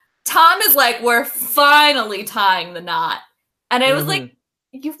Tom is like, we're finally tying the knot. And I was like,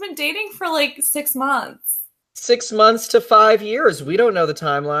 you've been dating for like 6 months. 6 months to 5 years. We don't know the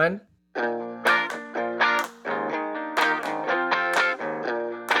timeline.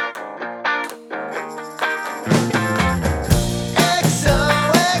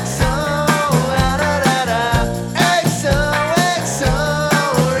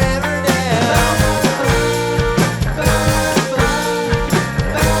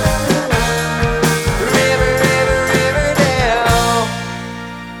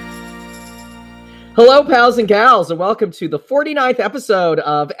 Hello, pals and gals, and welcome to the 49th episode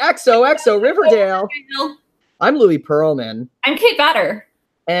of XOXO Riverdale. I'm Louis Pearlman. I'm Kate Batter.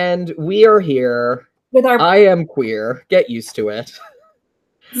 And we are here with our I Am Queer. Get used to it.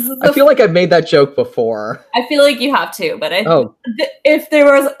 I feel like I've made that joke before. I feel like you have to, but if there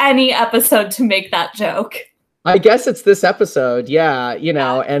was any episode to make that joke. I guess it's this episode, yeah,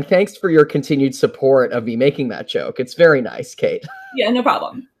 and thanks for your continued support of me making that joke. It's very nice, Kate. Yeah, no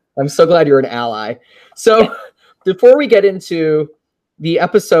problem. I'm so glad you're an ally. So before we get into the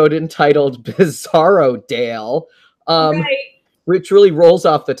episode entitled Bizarro Dale, which really rolls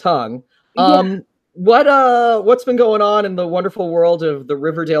off the tongue, what's been going on in the wonderful world of the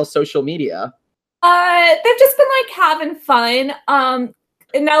Riverdale social media? They've just been like having fun. And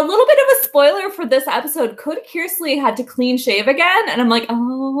now a little bit of a spoiler for this episode. Cody Kearsley had to clean shave again, and I'm like,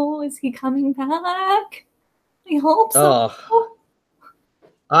 oh, is he coming back? I hope so. Oh.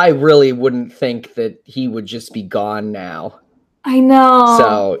 I really wouldn't think that he would just be gone now. I know.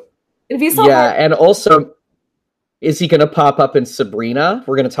 So, it'd be so hard. And also, is he going to pop up in Sabrina?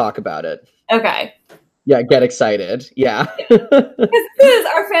 We're going to talk about it. Okay. Yeah, get excited. Yeah. Because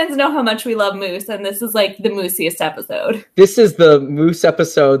our fans know how much we love Moose, and this is like the moosiest episode. This is the Moose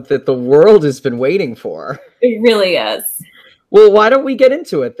episode that the world has been waiting for. It really is. Well, why don't we get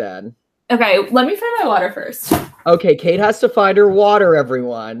into it then? Okay, let me find my water first. Okay, Kate has to find her water,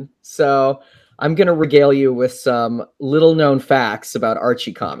 everyone. So I'm going to regale you with some little-known facts about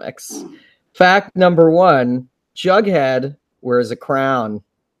Archie comics. Fact number 1, Jughead wears a crown.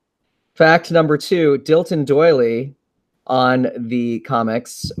 Fact number 2, Dilton Doily on the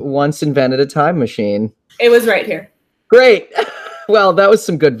comics once invented a time machine. It was right here. Great. Well, that was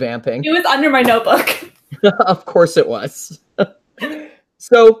some good vamping. It was under my notebook. Of course it was.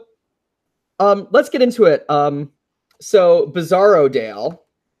 So... let's get into it. So Bizarro Dale.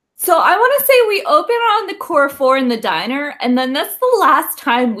 So I want to say we open on the core 4 in the diner, and then that's the last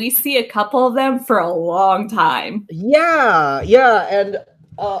time we see a couple of them for a long time. Yeah. And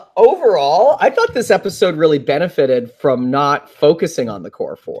overall, I thought this episode really benefited from not focusing on the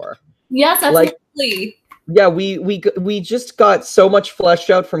core 4. Yes, absolutely. Yeah, we just got so much fleshed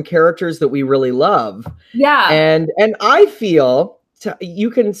out from characters that we really love. Yeah. And I feel... you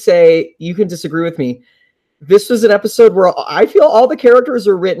can disagree with me. This was an episode where I feel all the characters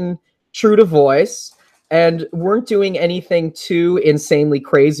are written true to voice and weren't doing anything too insanely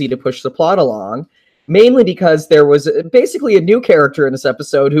crazy to push the plot along, mainly because there was basically a new character in this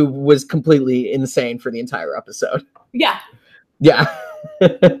episode who was completely insane for the entire episode. Yeah. Yeah.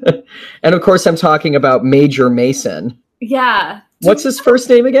 And of course, I'm talking about Major Mason. Yeah. What's his first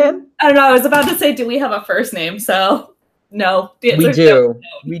name again? I don't know. I was about to say, do we have a first name? So... No. We do.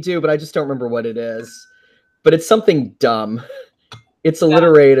 We do, but I just don't remember what it is. But it's something dumb. It's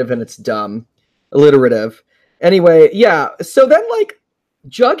alliterative and it's dumb. Alliterative. Anyway, yeah. So then,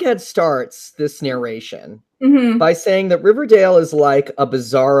 Jughead starts this narration by saying that Riverdale is like a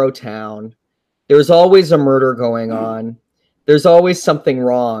bizarro town. There's always a murder going on. There's always something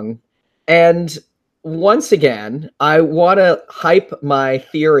wrong. And once again, I want to hype my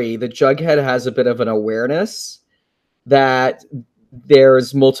theory that Jughead has a bit of an awareness that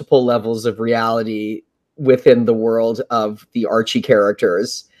there's multiple levels of reality within the world of the Archie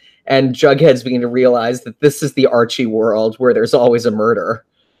characters. And Jughead's beginning to realize that this is the Archie world where there's always a murder.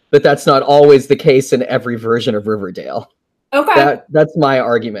 But that's not always the case in every version of Riverdale. Okay. That's my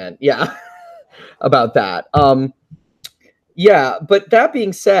argument, yeah, about that. Yeah, but that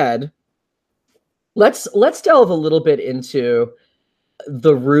being said, let's delve a little bit into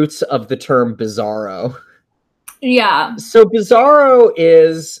the roots of the term bizarro. Yeah. So Bizarro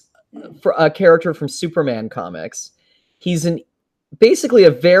is a character from Superman comics. He's basically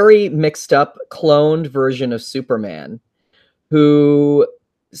a very mixed up, cloned version of Superman who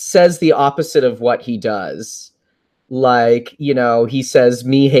says the opposite of what he does. He says,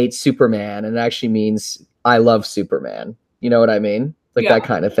 me hate Superman, and it actually means I love Superman. You know what I mean? That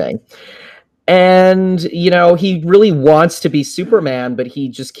kind of thing. And, he really wants to be Superman, but he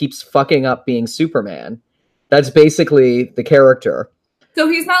just keeps fucking up being Superman. That's basically the character. So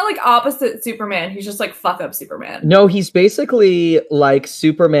he's not like opposite Superman. He's just like fuck up Superman. No, he's basically like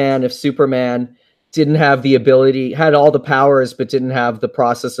Superman if Superman didn't have the ability, had all the powers, but didn't have the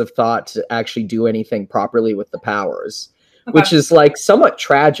process of thought to actually do anything properly with the powers, which is like somewhat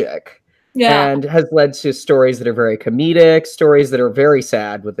tragic. Yeah. And has led to stories that are very comedic, stories that are very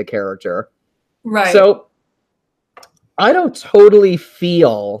sad with the character. Right. So I don't totally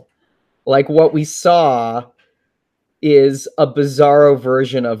feel like what we saw is a bizarro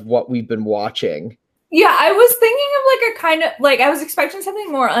version of what we've been watching. Yeah, I was thinking of like a kind of like I was expecting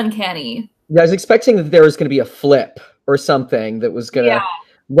something more uncanny. Yeah, I was expecting that there was going to be a flip or something that was going to,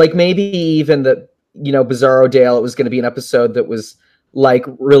 like maybe even that, you know, Bizarro Dale, it was going to be an episode that was like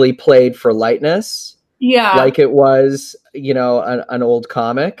really played for lightness. Yeah. Like it was, you know, an old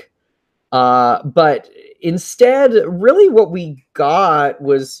comic. But instead, really what we got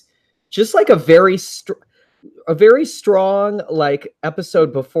was just like a very strong like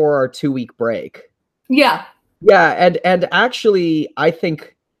episode before our 2-week break. Yeah. Yeah, and actually I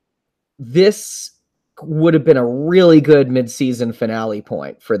think this would have been a really good mid-season finale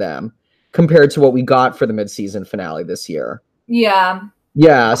point for them compared to what we got for the mid-season finale this year. Yeah.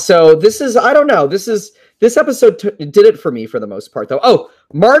 Yeah, so this is, I don't know, this episode did it for me for the most part though. Oh,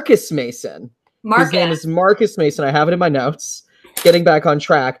 Marcus Mason. His name is Marcus Mason. I have it in my notes. Getting back on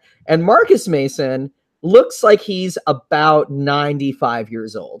track. And Marcus Mason looks like he's about 95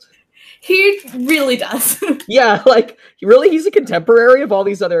 years old. He really does. Yeah, like he's a contemporary of all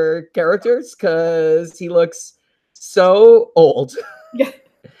these other characters because he looks so old. Yeah.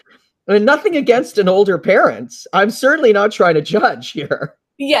 And nothing against an older parent. I'm certainly not trying to judge here.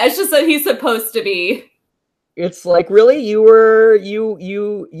 Yeah, it's just that he's supposed to be. It's like, really, you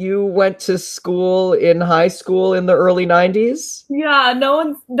went to school in high school in the early 90s? Yeah,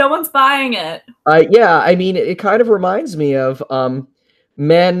 no one's buying it. Yeah, I mean, it kind of reminds me of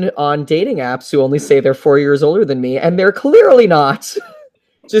men on dating apps who only say they're 4 years older than me, and they're clearly not.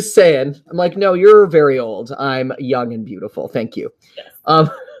 Just saying. I'm like, no, you're very old. I'm young and beautiful. Thank you. Yes.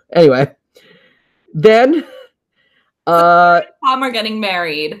 Anyway, then Tom are getting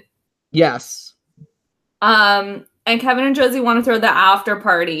married. Yes. And Kevin and Josie want to throw the after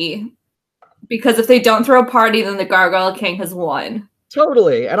party because if they don't throw a party, then the Gargoyle King has won.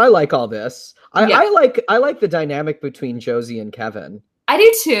 Totally, and I like all this. I like the dynamic between Josie and Kevin. I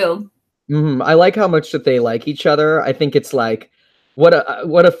do too. Mm-hmm. I like how much that they like each other. I think it's like what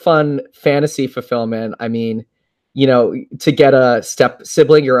a fun fantasy fulfillment. I mean, you know, to get a step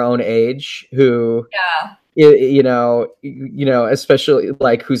sibling your own age who, you know, especially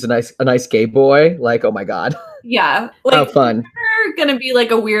like who's a nice gay boy. Like, oh my god, yeah, like, how fun. They're gonna be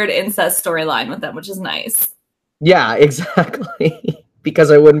like a weird incest storyline with them, which is nice. Yeah, exactly.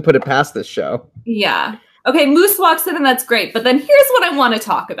 Because I wouldn't put it past this show. Yeah. Okay, Moose walks in and that's great. But then here's what I want to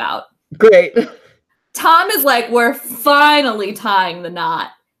talk about. Great. Tom is like, we're finally tying the knot.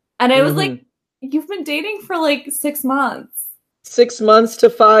 And I was like, you've been dating for like 6 months. 6 months to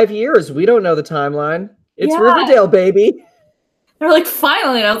 5 years. We don't know the timeline. It's Riverdale, baby. They're like,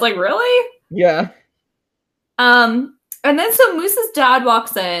 finally. And I was like, really? Yeah. And then so Moose's dad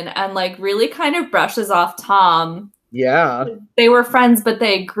walks in and like really kind of brushes off Tom. Yeah. They were friends, but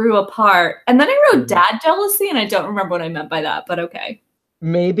they grew apart. And then I wrote dad jealousy, and I don't remember what I meant by that, but okay.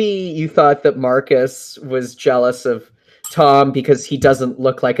 Maybe you thought that Marcus was jealous of Tom because he doesn't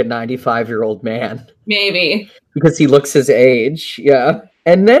look like a 95-year-old man. Maybe. Because he looks his age, yeah.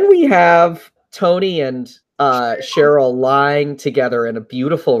 And then we have Tony and Cheryl lying together in a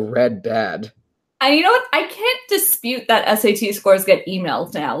beautiful red bed. And you know what? I can't dispute that SAT scores get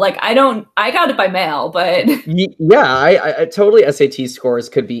emailed now. Like, I got it by mail, but... Yeah, I totally SAT scores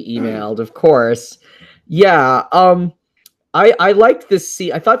could be emailed, of course. Yeah, I liked this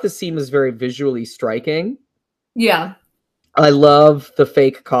scene. I thought this scene was very visually striking. Yeah. I love the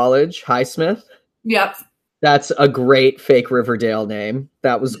fake college, Highsmith. Yep. That's a great fake Riverdale name.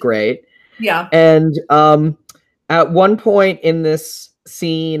 That was great. Yeah. And at one point in this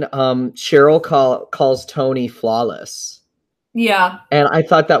scene, Cheryl calls Tony flawless. Yeah. And I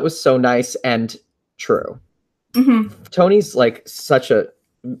thought that was so nice and true. Mm-hmm. Tony's like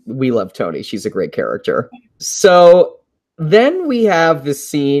we love Tony. She's a great character. So then we have this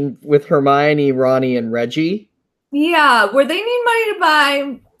scene with Hermione, Ronnie, and Reggie. Yeah, where they need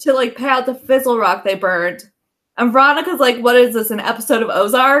money to like pay out the Fizzle Rock they burned. And Veronica's like, what is this, an episode of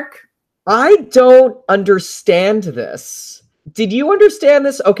Ozark? I don't understand this. Did you understand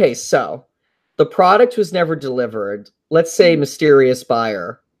this? Okay, so the product was never delivered. Let's say Mysterious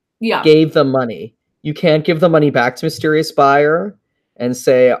Buyer gave them money. You can't give the money back to Mysterious Buyer and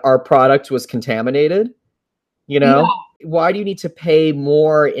say our product was contaminated. You know, why do you need to pay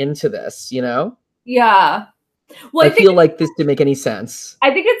more into this, you know? Yeah. Well, I feel like this didn't make any sense.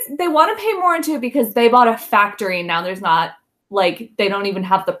 I think they want to pay more into it because they bought a factory. Now there's not, like, they don't even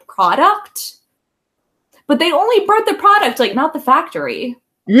have the product. But they only burnt the product, like, not the factory.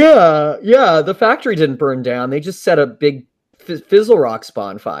 Yeah, the factory didn't burn down. They just set a big Fizzle Rocks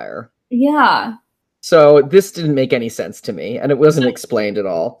bonfire. Yeah. So this didn't make any sense to me, and it wasn't explained at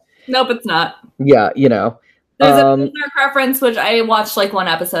all. Nope, it's not. Yeah, you know. There's a Ozark reference, which I watched, like, one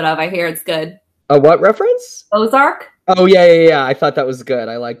episode of. I hear it's good. A what reference? Ozark? Oh, yeah. I thought that was good.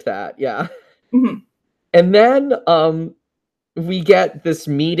 I liked that. Yeah. Mm-hmm. And then we get this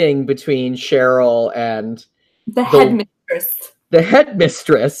meeting between Cheryl and the headmistress. The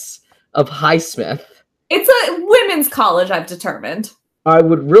headmistress of Highsmith. It's a women's college, I've determined. I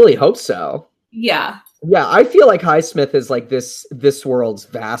would really hope so. Yeah. Yeah, I feel like Highsmith is like this world's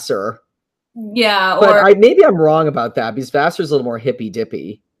Vassar. Yeah, but maybe I'm wrong about that because Vassar's a little more hippy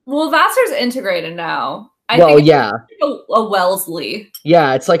dippy. Well, Vassar's integrated now. I think yeah. Like a Wellesley.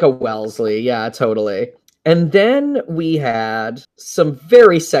 Yeah, it's like a Wellesley. Yeah, totally. And then we had some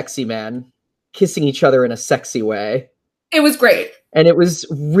very sexy men kissing each other in a sexy way. It was great. And it was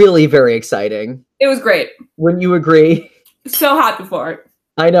really very exciting. It was great. Wouldn't you agree? So happy for it.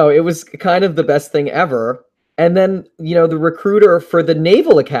 I know, it was kind of the best thing ever. And then, you know, the recruiter for the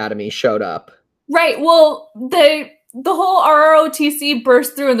Naval Academy showed up. Right. Well, the whole ROTC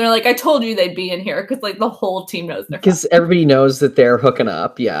burst through and they're like, I told you they'd be in here because, like, the whole team knows they're because everybody knows that they're hooking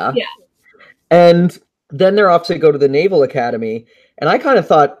up. Yeah. Yeah. And then they're off to go to the Naval Academy. And I kind of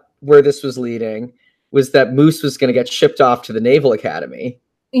thought where this was leading was that Moose was going to get shipped off to the Naval Academy.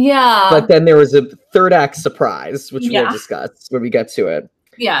 Yeah. But then there was a third act surprise, which we'll discuss when we get to it.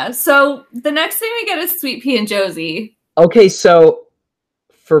 Yeah. So the next thing we get is Sweet Pea and Josie. Okay. So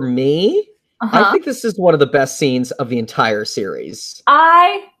for me, I think this is one of the best scenes of the entire series.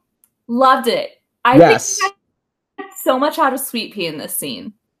 I loved it. I think I got so much out of Sweet Pea in this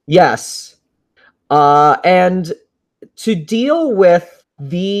scene. Yes. And to deal with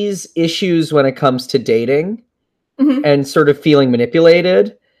these issues when it comes to dating and sort of feeling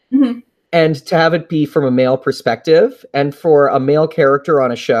manipulated and to have it be from a male perspective and for a male character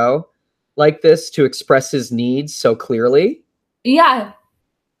on a show like this to express his needs so clearly. Yeah.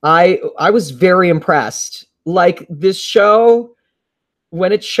 I was very impressed. Like, this show,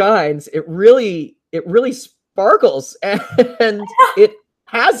 when it shines, it really sparkles, and it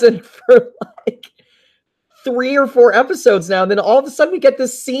hasn't for like 3 or 4 episodes now. And then all of a sudden we get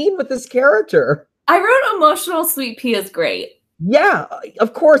this scene with this character. I wrote emotional Sweet Pea is great. Yeah,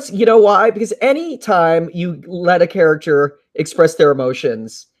 of course. You know why? Because anytime you let a character express their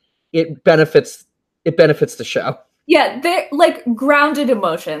emotions, it benefits the show. Yeah, they're like grounded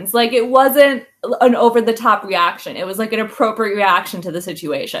emotions. Like, it wasn't an over-the-top reaction. It was like an appropriate reaction to the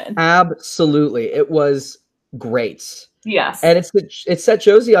situation. Absolutely. It was great. Yes. And it set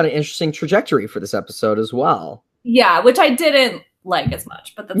Josie on an interesting trajectory for this episode as well. Yeah, which I didn't like as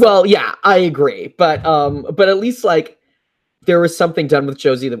much. But yeah, I agree. But at least, like, there was something done with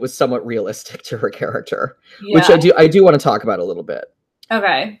Josie that was somewhat realistic to her character, which I do want to talk about a little bit.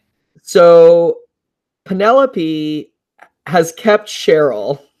 Okay. So Penelope has kept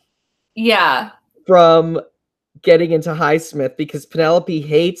Cheryl from getting into Highsmith because Penelope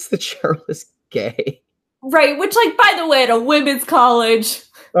hates that Cheryl is gay. Right, which, like, by the way, at a women's college.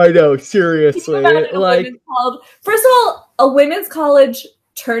 I know, seriously. Like, first of all, a women's college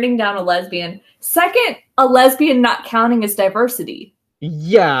turning down a lesbian. Second, a lesbian not counting as diversity.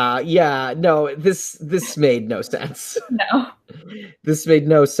 Yeah. No, this made no sense. No. This made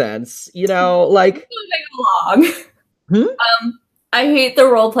no sense. You know, like, I hate the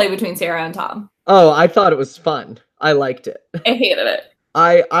role play between Sarah and Tom. Oh, I thought it was fun. I liked it. I hated it.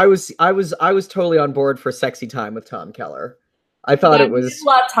 I was totally on board for sexy time with Tom Keller. I thought it was.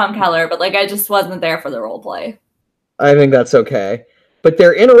 I love Tom Keller, but, like, I just wasn't there for the role play. I think that's okay. But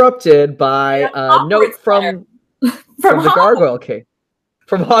they're interrupted by a note from the Gargoyle King.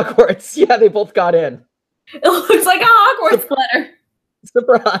 From Hogwarts. Yeah, they both got in. It looks like a Hogwarts letter.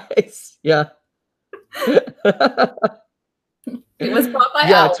 Surprise. Yeah. It was brought by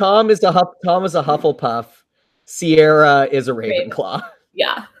Al. Tom is a Hufflepuff. Sierra is a Ravenclaw.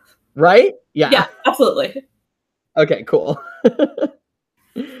 Yeah. Right? Yeah. Yeah, absolutely. Okay, cool.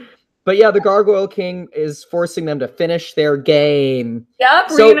 But yeah, the Gargoyle King is forcing them to finish their game.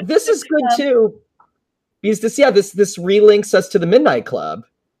 Yep. So this is good too. Because this relinks us to the Midnight Club.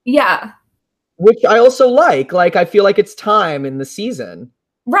 Yeah. Which I also like. Like, I feel like it's time in the season.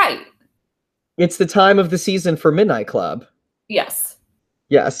 Right. It's the time of the season for Midnight Club. Yes.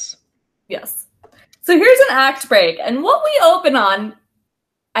 Yes. Yes. So here's an act break, and what we open on,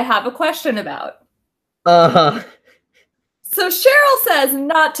 I have a question about. Uh-huh. So Cheryl says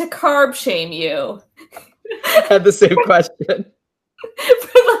not to carb shame you. I had the same question.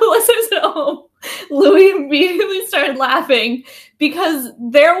 For the listeners at home, Louis immediately started laughing because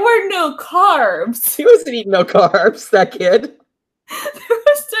there were no carbs. He wasn't eating no carbs, that kid. There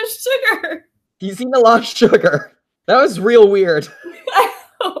was just sugar. He's eating a lot of sugar. That was real weird. I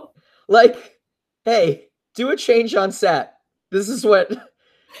know. Like, hey, do a change on set. This is what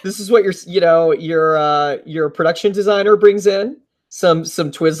your production designer brings in. Some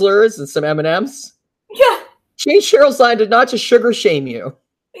Twizzlers and some M&Ms. Yeah. Change Cheryl's line to not to sugar shame you.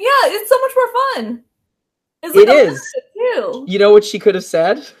 Yeah, it's so much more fun. It's It is. Too. You know what she could have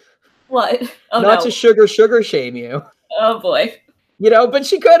said? What? Oh, not no. to sugar shame you. Oh boy. But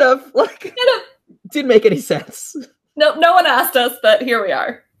she could have. Like, didn't make any sense. No one asked us, but here we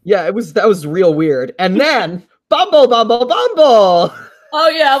are. Yeah, that was real weird. And then Bumble. Oh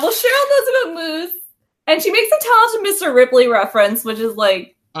yeah, well Cheryl knows about Moose, and she makes a talented Mr. Ripley reference, which is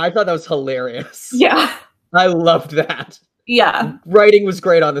like, I thought that was hilarious. Yeah. I loved that. Yeah. Writing was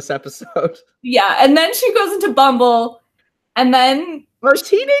great on this episode. Yeah, and then she goes into Bumble, and then... Are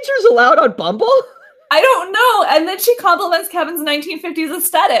teenagers allowed on Bumble? I don't know, and then she compliments Kevin's 1950s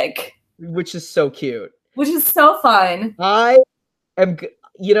aesthetic. Which is so cute. Which is so fun. I am...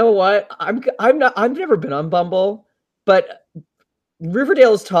 You know what? I've never been on Bumble, but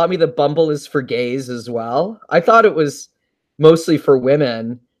Riverdale has taught me that Bumble is for gays as well. I thought it was mostly for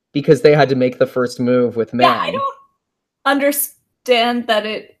women, because they had to make the first move with men. Yeah, I don't understand that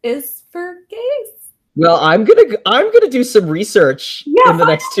it is for gays. Well, I'm gonna do some research in the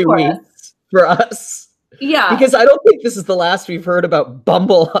next 2 weeks for us. Yeah. Because I don't think this is the last we've heard about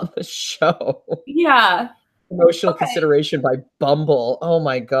Bumble on the show. Yeah. Emotional consideration by Bumble. Oh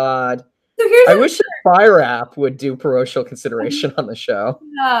my god. So I wish the Fire app would do parochial consideration on the show.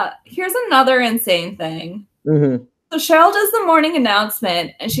 Yeah. Here's another insane thing. Mm-hmm. So Cheryl does the morning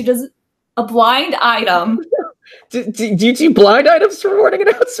announcement, and she does a blind item. Do you do blind items for morning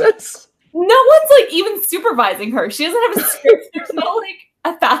announcements? No one's like even supervising her. She doesn't have a script. There's no like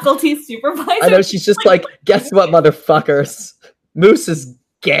a faculty supervisor. I know, she's just like, guess what, motherfuckers? Moose is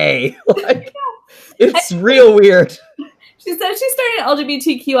gay. Like, it's real weird. She said she's starting an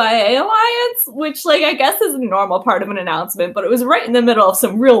LGBTQIA alliance, which, like, I guess is a normal part of an announcement, but it was right in the middle of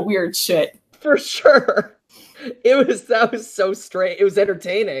some real weird shit. For sure. That was so strange. It was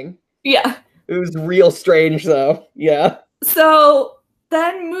entertaining. Yeah. It was real strange, though. Yeah. So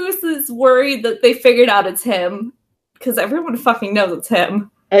then Moose is worried that they figured out it's him, because everyone fucking knows it's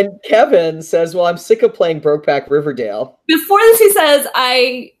him. And Kevin says, well, I'm sick of playing Brokeback Riverdale. Before this, he says,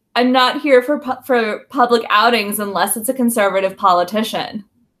 I'm not here for public outings unless it's a conservative politician.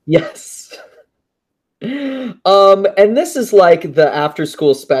 Yes. And this is like the after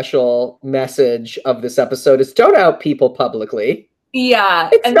school special message of this episode is don't out people publicly. Yeah.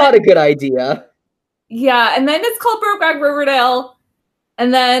 It's not a good idea. Yeah, and then it's called Brokeback Riverdale,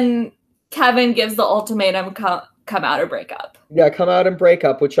 and then Kevin gives the ultimatum, come out or break up. Yeah, come out and break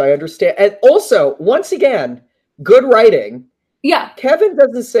up, which I understand. And also, once again, good writing. Yeah. Kevin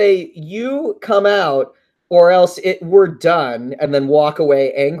doesn't say, you come out or else we're done, and then walk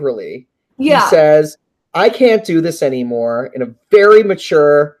away angrily. Yeah. He says, I can't do this anymore in a very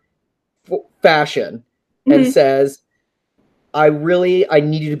mature fashion, and says, I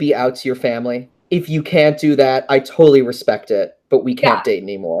need you to be out to your family. If you can't do that, I totally respect it, but we can't date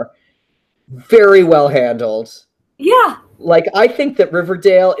anymore. Very well handled. Yeah. Like, I think that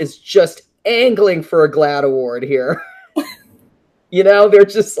Riverdale is just angling for a GLAAD award here. You know, they're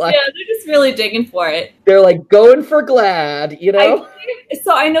just like... Yeah, they're just really digging for it. They're like going for GLAAD, you know?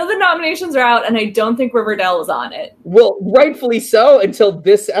 So I know the nominations are out, and I don't think Riverdale was on it. Well, rightfully so, until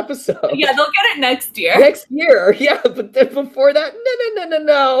this episode. Yeah, they'll get it next year. Next year, yeah, but then before that,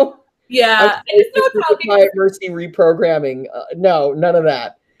 no. Yeah. I just know it's out because... Mercy reprogramming. No, none of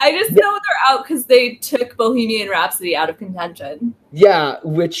that. I just know they're out because they took Bohemian Rhapsody out of contention. Yeah,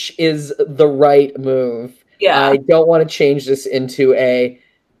 which is the right move. Yeah. I don't want to change this into a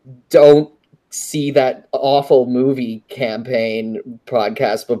don't see that awful movie campaign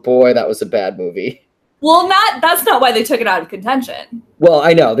podcast, but boy, that was a bad movie. Well, that's not why they took it out of contention. Well,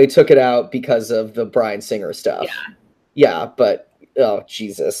 I know. They took it out because of the Bryan Singer stuff. Yeah. Yeah, but oh,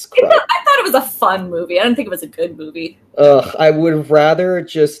 Jesus Christ. I thought it was a fun movie. I didn't think it was a good movie. Ugh, I would have rather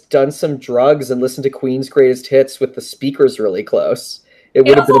just done some drugs and listened to Queen's Greatest Hits with the speakers really close. It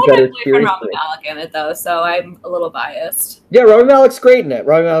would have been a better experience. Rami Malek in it, though, so I'm a little biased. Yeah, Rami Malek's great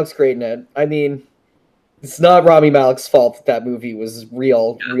in it. I mean, it's not Rami Malek's fault that movie was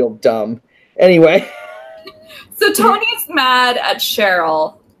real dumb. Anyway. So Tony's mad at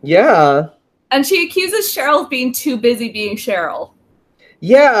Cheryl. Yeah. And she accuses Cheryl of being too busy being Cheryl.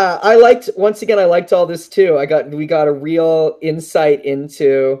 Yeah, I liked all this too. We got a real insight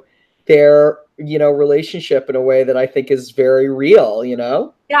into their, relationship in a way that I think is very real,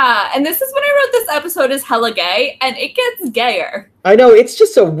 Yeah, and this is when I wrote this episode is hella gay, and it gets gayer. I know, it's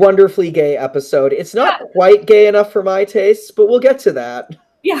just a wonderfully gay episode. It's not quite gay enough for my tastes, but we'll get to that.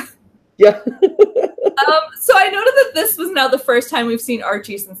 Yeah. Yeah. So I noted that this was now the first time we've seen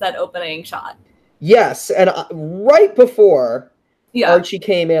Archie since that opening shot. Yes, and right before Archie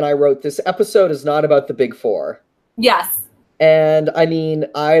came in, I wrote, this episode is not about the Big Four. Yes. And I mean,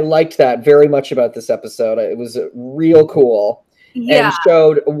 I liked that very much about this episode. It was real cool. Yeah. And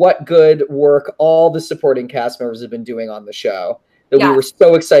showed what good work all the supporting cast members have been doing on the show. That we were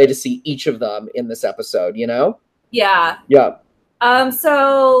so excited to see each of them in this episode, Yeah. Yeah.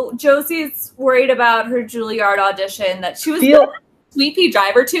 So Josie's worried about her Juilliard audition that she was Sweet Pea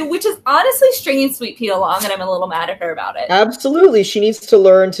Driver to, which is honestly stringing Sweet Pea along, and I'm a little mad at her about it. Absolutely. She needs to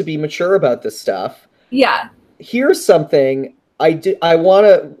learn to be mature about this stuff. Yeah. Here's something I want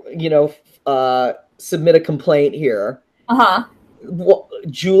to, submit a complaint here. Uh-huh. Well,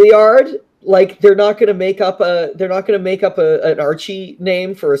 Juilliard, like, they're not going to make up an Archie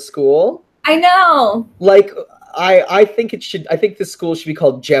name for a school. I know. Like, I think this school should be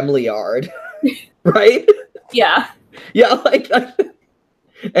called Gemliard. Right? Yeah. Yeah, like,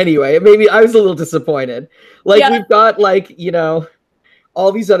 anyway, maybe I was a little disappointed. Like, we've got, like,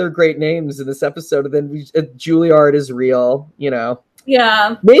 all these other great names in this episode, and then Juilliard is real, Yeah.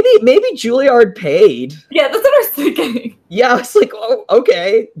 Maybe Juilliard paid. Yeah, that's what I was thinking. Yeah, it's like, oh,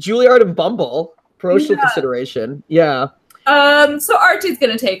 okay. Juilliard and Bumble. Promotional consideration. Yeah. So Archie's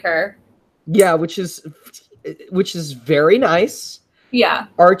gonna take her. Yeah, which is very nice. Yeah.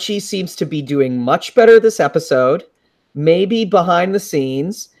 Archie seems to be doing much better this episode. Maybe behind the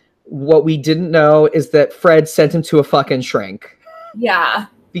scenes, what we didn't know is that Fred sent him to a fucking shrink. Yeah.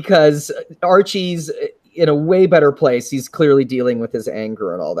 Because Archie's in a way better place. He's clearly dealing with his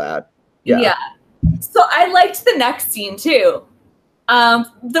anger and all that. Yeah. So I liked the next scene too.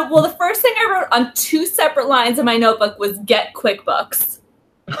 The first thing I wrote on 2 separate lines in my notebook was "Get QuickBooks."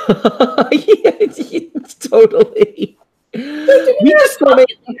 Totally. We just don't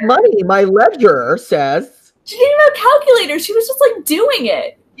make money. My ledger says she didn't even have a calculator. She was just like doing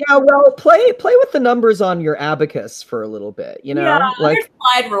it. Yeah, well, play with the numbers on your abacus for a little bit, Yeah, like your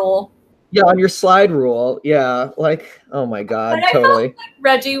slide rule. Yeah, on your slide rule. Yeah, like, oh my God, but totally. I felt like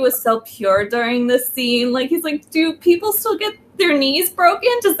Reggie was so pure during this scene. Like, he's like, do people still get their knees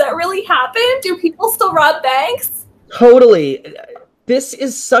broken? Does that really happen? Do people still rob banks? Totally. This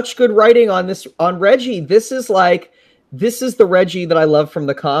is such good writing on Reggie. This is the Reggie that I love from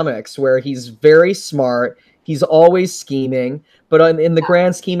the comics, where he's very smart. He's always scheming, but in the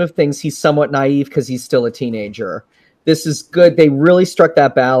grand scheme of things, he's somewhat naive because he's still a teenager. This is good. They really struck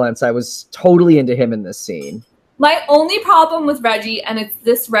that balance. I was totally into him in this scene. My only problem with Reggie, and it's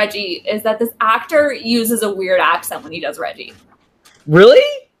this Reggie, is that this actor uses a weird accent when he does Reggie. Really?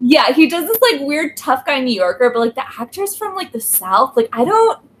 Yeah, he does this like weird tough guy New Yorker, but like the actor's from like the South. Like, I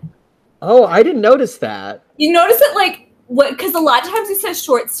don't... Oh, I didn't notice that. You notice it like... Because a lot of times he says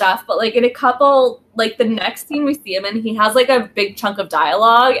short stuff, but like in a couple, like the next scene we see him in, he has like a big chunk of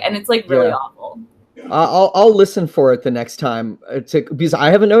dialogue, and it's like really awful. I'll listen for it the next time because I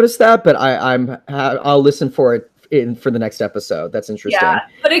haven't noticed that, but I'll listen for it for the next episode. That's interesting. Yeah,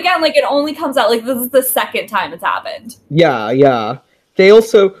 but again, like it only comes out like this is the second time it's happened. Yeah.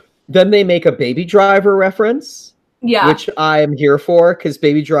 They make a Baby Driver reference. Yeah, which I am here for because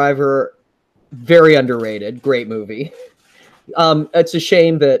Baby Driver, very underrated, great movie. It's a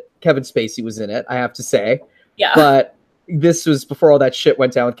shame that Kevin Spacey was in it, I have to say. Yeah. But this was before all that shit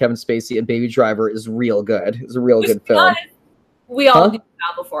went down with Kevin Spacey, and Baby Driver is real good. It's a real good film. Honest, we all knew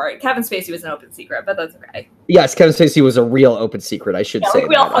that before. Kevin Spacey was an open secret, but that's okay. Yes, Kevin Spacey was a real open secret, I should say.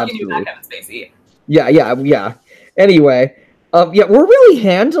 We all fucking knew that Kevin Spacey. Yeah. Anyway, we're really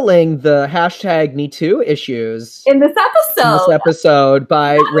handling the hashtag #MeToo issues in this episode.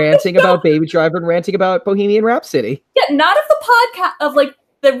 By ranting about Baby Driver and ranting about Bohemian Rhapsody. Yeah, not of the podcast of like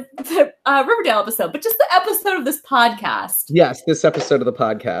the Riverdale episode, but just the episode of this podcast. Yes, this episode of the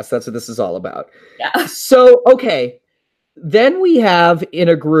podcast. That's what this is all about. Yeah. So, okay. Then we have in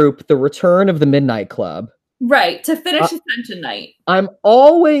a group the return of the Midnight Club. Right, to finish Ascension Night. I'm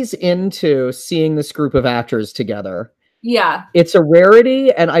always into seeing this group of actors together. Yeah. It's a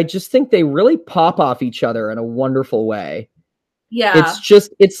rarity, and I just think they really pop off each other in a wonderful way. Yeah.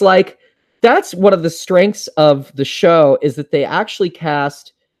 It's like, that's one of the strengths of the show, is that they actually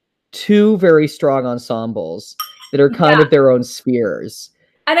cast 2 very strong ensembles. that are kind of their own spheres.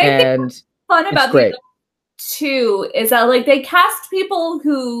 And I think what's fun it's about great. the too is that like they cast people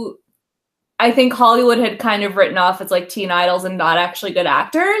who I think Hollywood had kind of written off as like teen idols and not actually good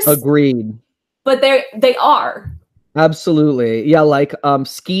actors. Agreed. But they are. Absolutely. Yeah, like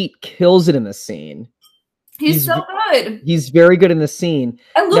Skeet kills it in the scene. He's so good. He's very good in the scene.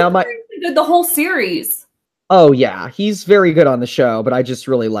 And Luke did the whole series. Oh yeah, he's very good on the show, but I just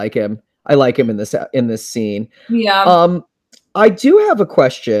really like him. I like him in this scene. Yeah. I do have a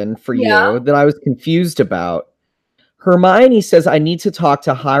question for you that I was confused about. Hermione says, I need to talk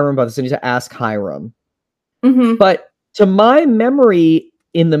to Hiram about this. I need to ask Hiram. Mm-hmm. But to my memory,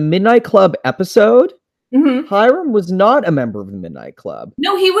 in the Midnight Club episode, Hiram was not a member of the Midnight Club.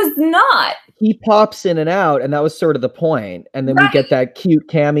 No, he was not. He pops in and out, and that was sort of the point. And then we get that cute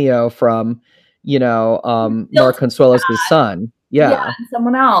cameo from, Mark Consuelos' son. Yeah. And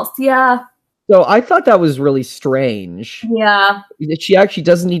someone else. Yeah. So I thought that was really strange. Yeah. She actually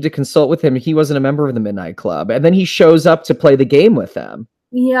doesn't need to consult with him. He wasn't a member of the Midnight Club. And then he shows up to play the game with them.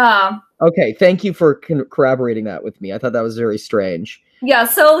 Yeah. Okay. Thank you for corroborating that with me. I thought that was very strange. Yeah.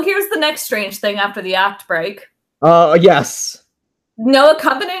 So here's the next strange thing after the act break. Yes. No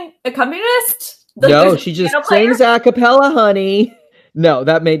accompanist? No, she just sings a cappella, honey. No,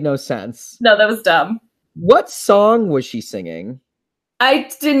 that made no sense. No, that was dumb. What song was she singing? I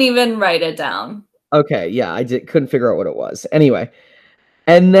didn't even write it down. Okay, yeah, couldn't figure out what it was. Anyway,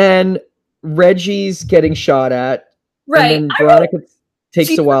 and then Reggie's getting shot at. Right. And then Veronica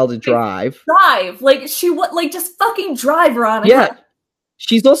takes a while to drive. Just fucking drive, Veronica. Yeah.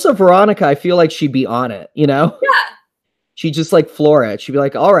 She's also Veronica. I feel like she'd be on it, Yeah. She'd just floor it. She'd be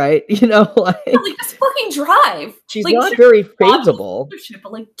like, all right, just fucking drive. She's not very favorable. But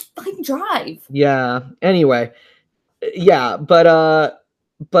fucking drive. Yeah. Anyway. Yeah, but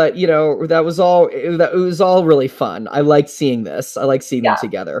that was all. It was all really fun. I liked seeing this. I like seeing them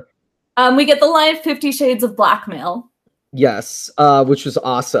together. We get the line 50 Shades of Blackmail. Yes, which was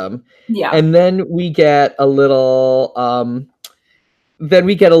awesome. Yeah, and then we get a little.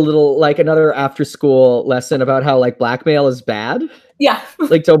 Another after school lesson about how blackmail is bad. Yeah,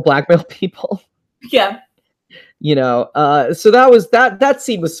 don't blackmail people. Yeah. So that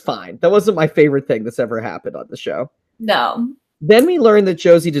scene was fine. That wasn't my favorite thing that's ever happened on the show. No. Then we learned that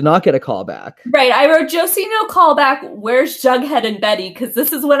Josie did not get a callback. Right. I wrote, Josie, no callback. Where's Jughead and Betty? Because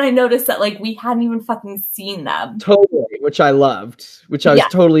this is when I noticed that, we hadn't even fucking seen them. Totally, which I loved, which I was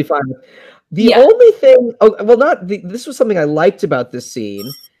totally fine with. The only thing... this was something I liked about this scene.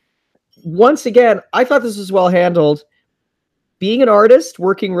 Once again, I thought this was well handled. Being an artist,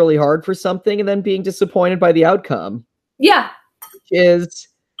 working really hard for something, and then being disappointed by the outcome. Yeah. Is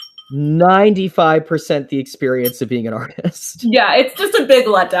 95% the experience of being an artist. Yeah, it's just a big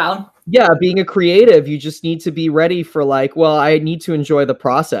letdown. Yeah, being a creative, you just need to be ready for I need to enjoy the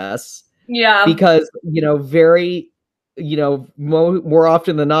process. Yeah. Because, more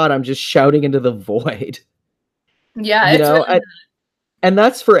often than not, I'm just shouting into the void. Yeah, and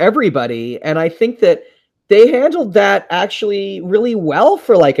that's for everybody. And I think that they handled that actually really well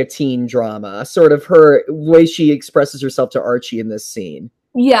for a teen drama, sort of her way she expresses herself to Archie in this scene.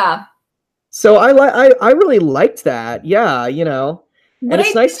 Yeah. So I really liked that. Yeah, And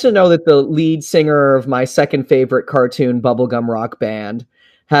it's nice to know that the lead singer of my second favorite cartoon bubblegum rock band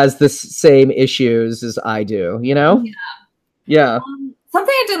has the same issues as I do, Yeah. Yeah.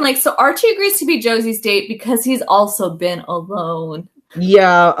 Something I didn't like. So Archie agrees to be Josie's date because he's also been alone.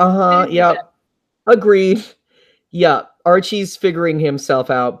 Yeah, yeah. Agreed. Yeah, Archie's figuring himself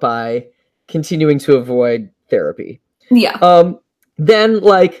out by continuing to avoid therapy. Yeah. Then,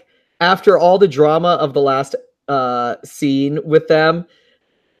 after all the drama of the last scene with them,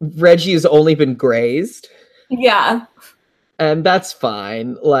 Reggie has only been grazed. Yeah. And that's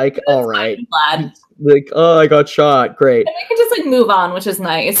fine. All right. I'm glad. I got shot. Great. And they can just move on, which is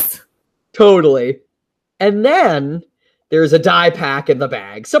nice. Totally. And then there's a dye pack in the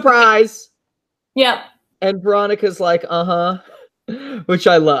bag. Surprise! Yep. And Veronica's which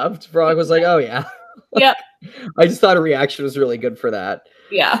I loved. Veronica was oh yeah. Yep. I just thought her reaction was really good for that.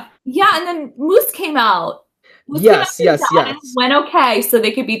 Yeah. Yeah, and then Moose came out. Yes. Went okay, so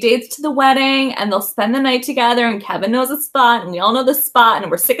they could be dates to the wedding, and they'll spend the night together, and Kevin knows a spot, and we all know the spot,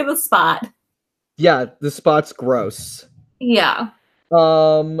 and we're sick of the spot. Yeah, the spot's gross. Yeah.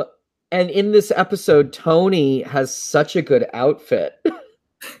 And in this episode, Tony has such a good outfit.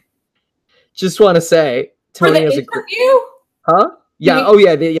 Just want to say, Tony has interview? Huh? Yeah.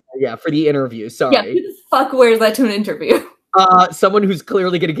 Yeah. For the interview. Sorry. Yeah. Who the fuck wears that to an interview? Someone who's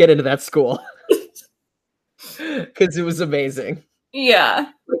clearly going to get into that school. Because it was amazing.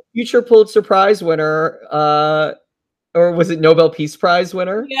 Yeah. Future Pulitzer Prize winner, or was it Nobel Peace Prize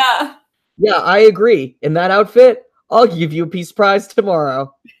winner? Yeah. Yeah, I agree. In that outfit, I'll give you a Peace Prize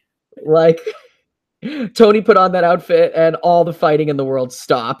tomorrow. Like, Tony put on that outfit and all the fighting in the world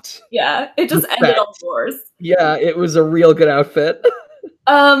stopped. Yeah. It just ended all wars. Yeah, it was a real good outfit.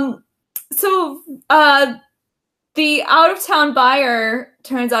 So the out of town buyer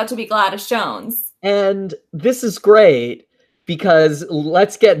turns out to be Gladys Jones. And this is great because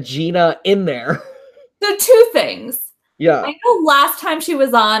let's get Gina in there. So two things. Yeah. I know last time she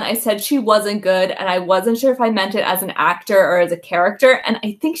was on, I said she wasn't good, and I wasn't sure if I meant it as an actor or as a character, and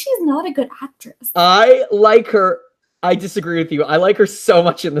I think she's not a good actress. I like her. I disagree with you. I like her so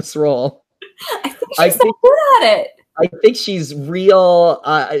much in this role. I think she's so good at it. I think she's real.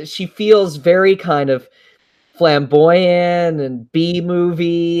 She feels very kind of flamboyant and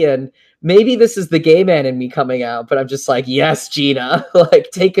B-movie, and maybe this is the gay man in me coming out, but I'm just like, yes, Gina, like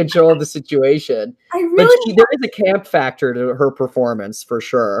take control of the situation. There is a camp factor to her performance for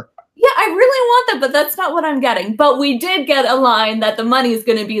sure. Yeah, I really want that, but that's not what I'm getting. But we did get a line that the money is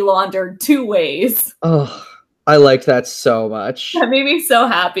going to be laundered 2 ways. Oh, I liked that so much. That made me so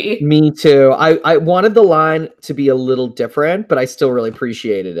happy. Me too. I wanted the line to be a little different, but I still really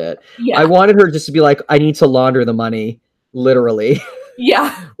appreciated it. Yeah. I wanted her just to be like, I need to launder the money, literally.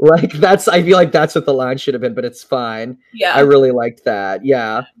 Yeah. Like I feel like that's what the line should have been, but it's fine. Yeah. I really liked that.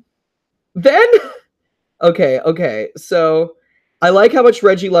 Yeah. Then, okay. So I like how much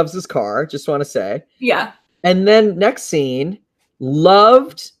Reggie loves his car, just want to say. Yeah. And then next scene,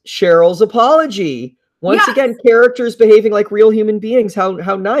 loved Cheryl's apology. Once again, characters behaving like real human beings. How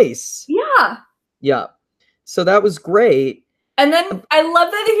nice. Yeah. Yeah. So that was great. And then I love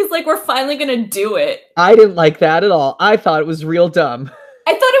that he's like, we're finally going to do it. I didn't like that at all. I thought it was real dumb.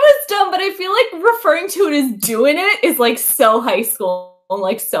 I thought it was dumb, but I feel like referring to it as doing it is like so high school and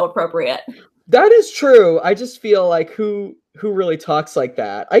like so appropriate. That is true. I just feel like who really talks like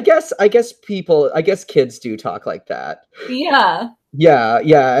that? I guess kids do talk like that. Yeah.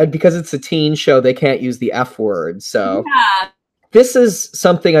 Yeah. And because it's a teen show, they can't use the F word. So this is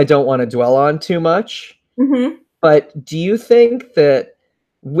something I don't want to dwell on too much. Mm-hmm. But do you think that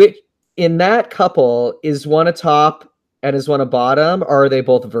in that couple, is one a top and is one a bottom, or are they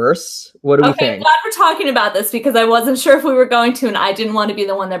both verse? What do we think? I'm glad we're talking about this because I wasn't sure if we were going to, and I didn't want to be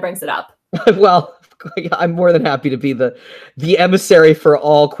the one that brings it up. Well, I'm more than happy to be the emissary for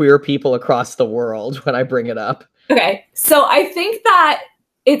all queer people across the world when I bring it up. Okay, so I think that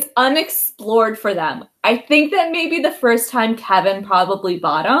it's unexplored for them. I think that maybe the first time Kevin probably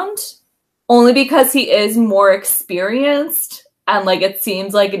bottomed, only because he is more experienced and like it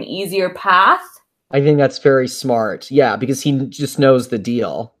seems like an easier path. I think that's very smart. Yeah, because he just knows the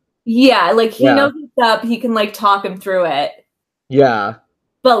deal. Yeah, like he knows what's up. He can like talk him through it. Yeah.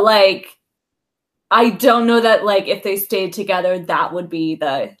 But like, I don't know that like if they stayed together, that would be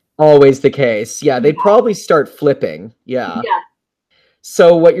always the case. Yeah, they'd probably start flipping. Yeah.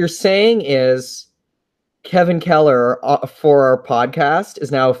 So what you're saying is Kevin Keller for our podcast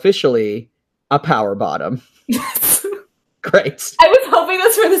is now officially a power bottom. Yes. Great. I was hoping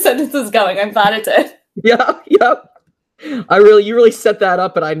that's where the sentence was going. I'm glad it did. Yeah. Yep. You really set that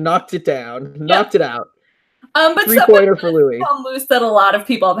up, and I knocked it down. Knocked it out. But 3-pointer for Louis. Moose said a lot of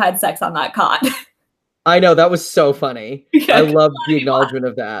people have had sex on that cot. I know, that was so funny. Yeah, I love the acknowledgement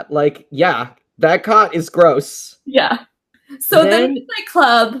of that. Like, yeah, that cot is gross. Yeah. So the Midnight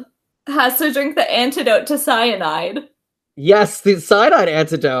Club has to drink the antidote to cyanide. Yes, the cyanide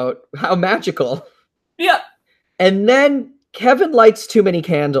antidote. How magical. Yep. And then Kevin lights too many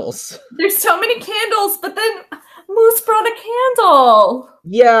candles. There's so many candles, but then Moose brought a candle.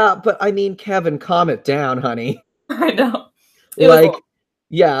 Yeah, but I mean, Kevin, calm it down, honey. I know.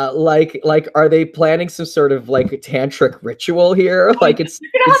 Are they planning some sort of like tantric ritual here? Like you're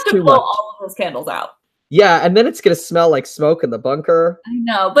gonna have to blow all of those candles out. Yeah, and then it's gonna smell like smoke in the bunker. I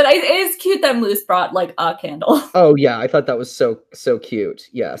know, but it is cute that Moose brought like a candle. Oh yeah, I thought that was so cute.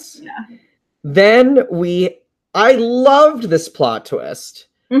 Yes. Yeah. Then I loved this plot twist.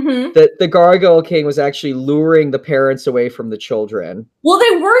 Mm-hmm. That the Gargoyle King was actually luring the parents away from the children. Well,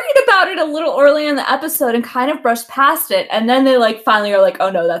 they worried about it a little early in the episode and kind of brushed past it. And then they like finally are like, oh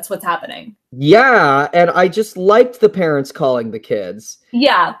no, that's what's happening. Yeah. And I just liked the parents calling the kids.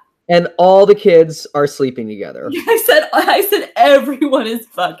 Yeah. And all the kids are sleeping together. I said everyone is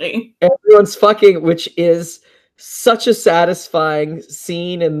fucking. Everyone's fucking, which is such a satisfying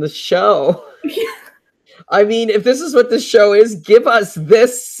scene in the show. Yeah. I mean, if this is what this show is, give us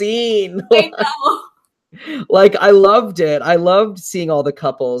this scene. I know. Like, I loved it. I loved seeing all the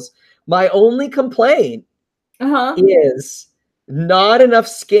couples. My only complaint is not enough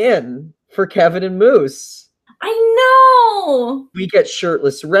skin for Kevin and Moose. I know. We get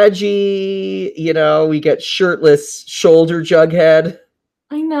shirtless Reggie, we get shirtless shoulder Jughead.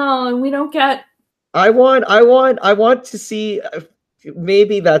 I know, and we don't get. I want to see.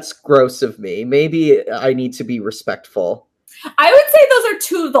 Maybe that's gross of me. Maybe I need to be respectful. I would say those are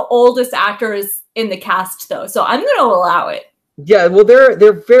two of the oldest actors in the cast, though, so I'm going to allow it. Yeah, well,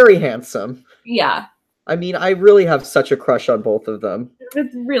 they're very handsome. Yeah. I mean, I really have such a crush on both of them. I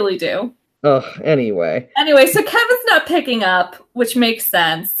really do. Anyway, so Kevin's not picking up, which makes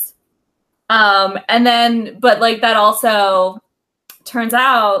sense. And then, but like that also turns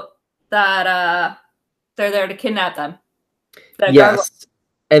out that they're there to kidnap them. Yes.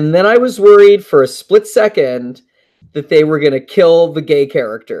 And then I was worried for a split second that they were going to kill the gay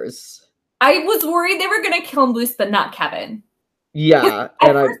characters. I was worried they were going to kill Moose, but not Kevin. Yeah.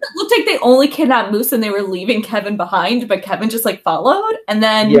 At first it looked like they only kidnapped Moose and they were leaving Kevin behind, but Kevin just like followed. And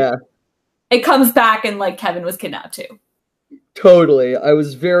then it comes back and like Kevin was kidnapped too. Totally. I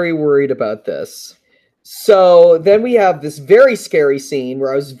was very worried about this. So then we have this very scary scene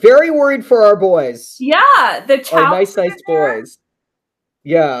where I was very worried for our boys. Yeah. Our nice boys.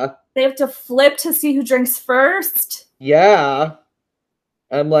 Yeah. They have to flip to see who drinks first. Yeah.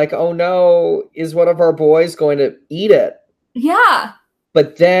 I'm like, oh no, is one of our boys going to eat it? Yeah.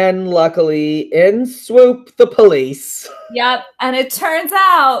 But then, luckily, in swoop the police. Yep. And it turns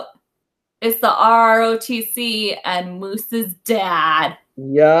out it's the ROTC and Moose's dad.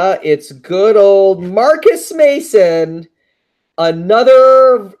 Yeah, it's good old Marcus Mason.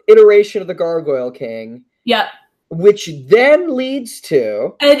 Another iteration of the Gargoyle King. Yep. Which then leads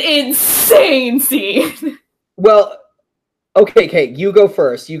to an insane scene. Well, okay, Kate, you go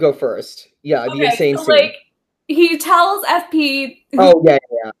first. Yeah, the insane scene. Like, he tells FP,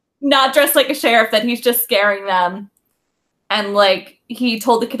 not dressed like a sheriff, that he's just scaring them. And, like, he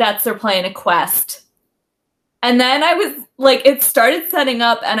told the cadets they're playing a quest. And then I was, like, it started setting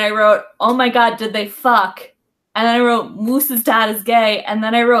up, and I wrote, oh my god, did they fuck? And then I wrote, Moose's dad is gay. And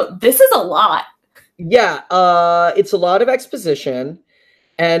then I wrote, this is a lot. Yeah, it's a lot of exposition.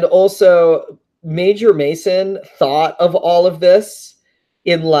 And also, Major Mason thought of all of this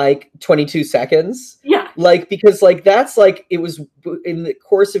in, like, 22 seconds. Yeah. Like, because, like, that's, like, it was in the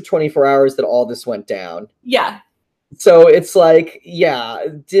course of 24 hours that all this went down. Yeah. So it's like, yeah,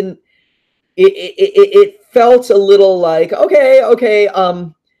 it felt a little like, okay,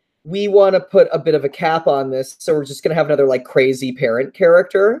 we want to put a bit of a cap on this, so we're just going to have another, like, crazy parent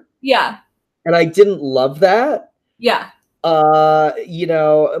character. Yeah. And I didn't love that. Yeah. But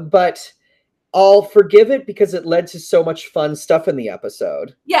I'll forgive it because it led to so much fun stuff in the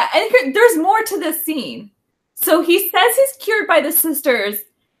episode. Yeah, and there's more to this scene. So he says he's cured by the sisters,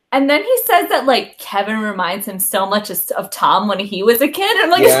 and then he says that, like, Kevin reminds him so much of Tom when he was a kid. And I'm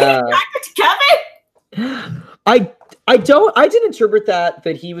like, is he attracted to Kevin? I didn't interpret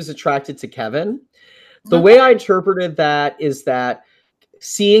that he was attracted to Kevin. The way I interpreted that is that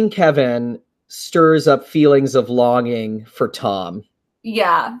seeing Kevin stirs up feelings of longing for Tom.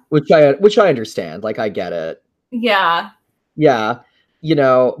 Yeah. Which I understand. Like, I get it. Yeah. Yeah.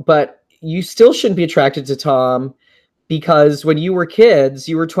 But you still shouldn't be attracted to Tom because when you were kids,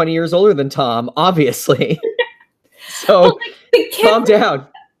 you were 20 years older than Tom, obviously. So calm down.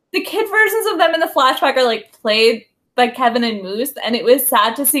 The kid versions of them in the flashback are, like, played by Kevin and Moose, and it was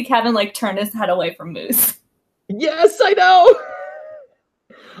sad to see Kevin, like, turn his head away from Moose. Yes, I know.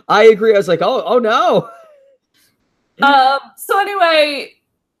 I agree. I was like, oh no. So anyway,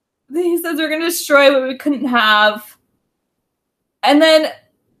 he says we're going to destroy what we couldn't have. And then,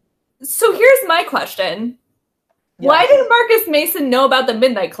 so here's my question. Yes. Why did Marcus Mason know about the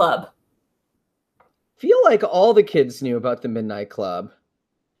Midnight Club? I feel like all the kids knew about the Midnight Club.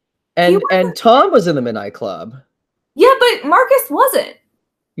 And Tom was in the Midnight Club. Yeah, but Marcus wasn't.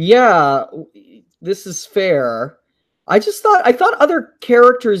 Yeah, this is fair. I thought other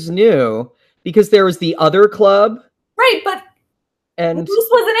characters knew because there was the other club. Right, but Moose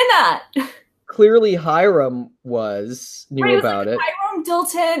wasn't in that. Clearly Hiram knew about it. Hiram,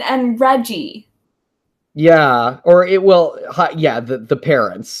 Dilton, and Reggie. Yeah, the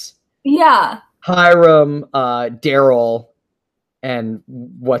parents. Yeah. Hiram, Daryl, and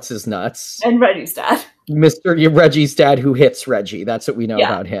what's his nuts? And Reggie's dad. Reggie's dad who hits Reggie. That's what we know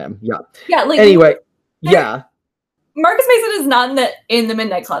about him. Yeah. Yeah. Like, anyway, yeah. Marcus Mason is not in the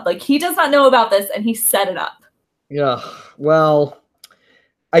Midnight Club. Like, he does not know about this, and he set it up. Yeah. Well,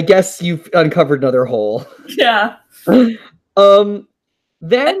 I guess you've uncovered another hole. Yeah. Then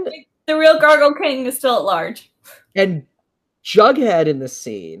the real Gargoyle King is still at large. And Jughead in the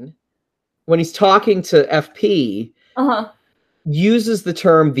scene, when he's talking to FP, uses the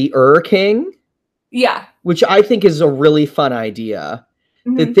term the King. Yeah. which I think is a really fun idea.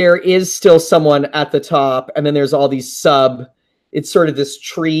 That there is still someone at the top, and then there's all these it's sort of this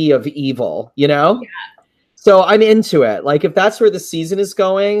tree of evil, you know? Yeah. So I'm into it. Like, if that's where the season is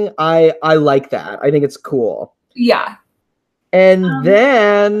going, I like that. I think it's cool. Yeah. And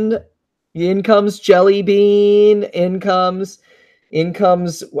then in comes Jelly Bean, in comes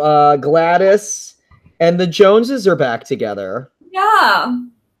Gladys, and the Joneses are back together. Yeah.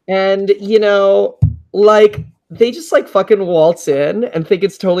 And, you know, like, they just like fucking waltz in and think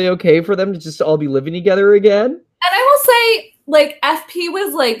it's totally okay for them to just all be living together again. And I will say, like, FP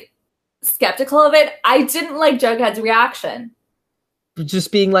was like skeptical of it. I didn't like Jughead's reaction.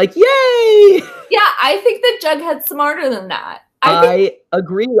 Just being like, yay! Yeah, I think that Jughead's smarter than that. I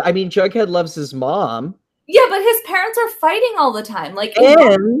agree. I mean, Jughead loves his mom. Yeah, but his parents are fighting all the time. Like,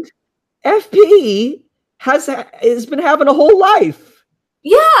 and FP has been having a whole life.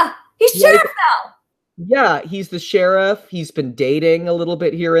 Yeah, he's sheriff now. Yeah, he's the sheriff. He's been dating a little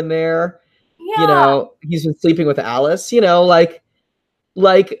bit here and there. Yeah. You know, he's been sleeping with Alice. You know, like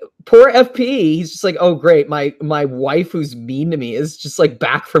poor FP. He's just like, oh great, my wife who's mean to me is just like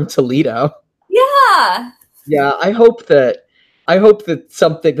back from Toledo. Yeah. Yeah, I hope that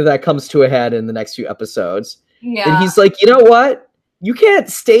something that comes to a head in the next few episodes. Yeah. And he's like, you know what? You can't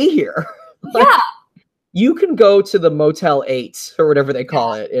stay here. Like, yeah. You can go to the Motel 8 or whatever they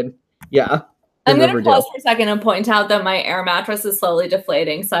call it. And yeah. I'm going to pause for a second and point out that my air mattress is slowly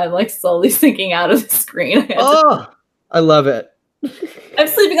deflating. So I'm like slowly sinking out of the screen. I love it. I'm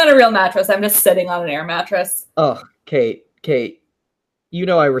sleeping on a real mattress. I'm just sitting on an air mattress. Oh, Kate, you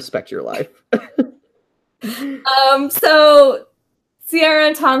know I respect your life. So Sierra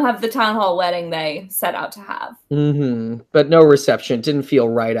and Tom have the town hall wedding they set out to have. But no reception. Didn't feel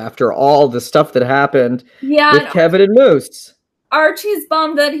right after all the stuff that happened with Kevin and Moose. Archie's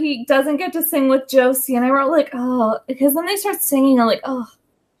bummed that he doesn't get to sing with Josie, and I wrote like, oh, because then they start singing, I'm like, oh.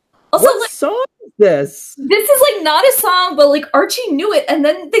 Also, what song is this? This is like not a song, but like Archie knew it, and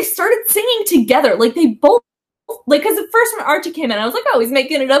then they started singing together. Like they both, like, because at first when Archie came in, I was like, oh, he's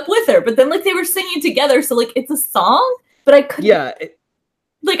making it up with her, but then like they were singing together, so like it's a song, but I couldn't. Yeah.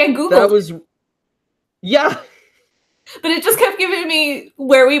 Like I googled. That was. Yeah. But it just kept giving me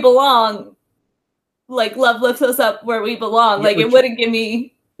Where We Belong. Like, love lifts us up where we belong. Like, it wouldn't give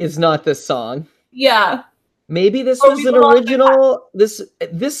me... It's not this song. Yeah. Maybe this was an original... This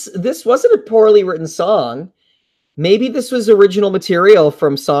wasn't a poorly written song. Maybe this was original material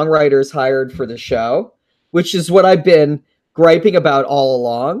from songwriters hired for the show, which is what I've been griping about all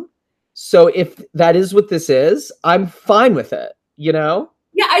along. So if that is what this is, I'm fine with it, you know?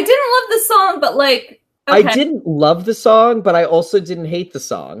 Yeah, I didn't love the song, but like... Okay. I didn't love the song, but I also didn't hate the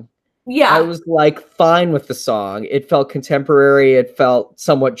song. Yeah. I was like fine with the song. It felt contemporary. It felt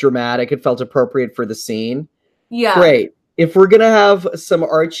somewhat dramatic. It felt appropriate for the scene. Yeah. Great. If we're going to have some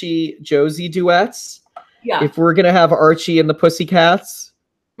Archie Josie duets, if we're going to have Archie and the Pussycats,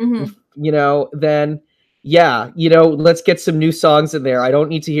 you know, then yeah, you know, let's get some new songs in there. I don't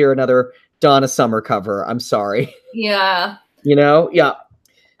need to hear another Donna Summer cover. I'm sorry. Yeah. You know? Yeah.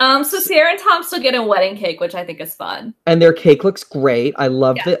 So Sierra and Tom still get a wedding cake, which I think is fun. And their cake looks great. I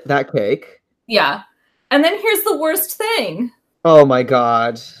love that cake. Yeah. And then here's the worst thing. Oh my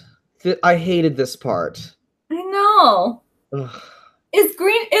God. I hated this part. I know. Ugh. Is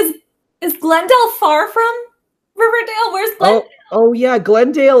Glendale far from Riverdale? Where's Glendale? Oh yeah,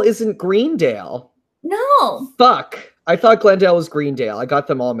 Glendale isn't Greendale. No. Fuck. I thought Glendale was Greendale. I got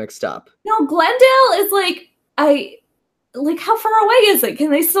them all mixed up. No, Glendale is like, how far away is it?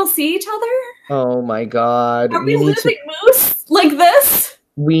 Can they still see each other? Oh my God. Are we losing Moose like this?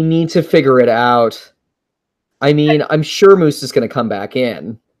 We need to figure it out. I mean, I'm sure Moose is going to come back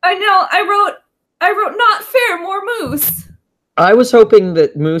in. I know. I wrote not fair, more Moose. I was hoping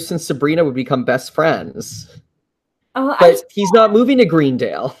that Moose and Sabrina would become best friends. But he's not moving to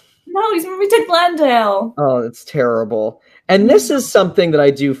Greendale. No, he's moving to Glendale. Oh, that's terrible. And this is something that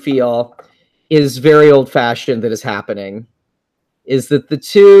I do feel is very old-fashioned that is happening, is that the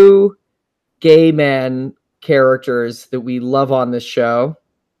two gay men characters that we love on this show,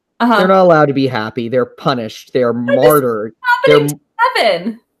 they're not allowed to be happy. They're punished. They're martyred. This keeps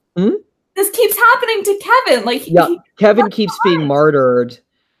happening to Kevin. This keeps happening to Kevin. Like, Kevin keeps being martyred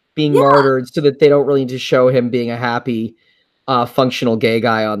so that they don't really need to show him being a happy, functional gay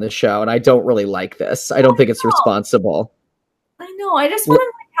guy on the show. And I don't really like this. I don't think it's responsible. I know. I just want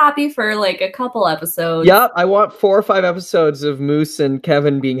to happy for like a couple episodes. Yeah, I want 4 or 5 episodes of Moose and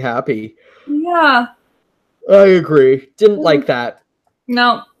Kevin being happy. Yeah. I agree. Didn't like that.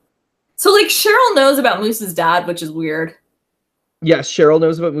 No. So like Cheryl knows about Moose's dad, which is weird. Yes, Cheryl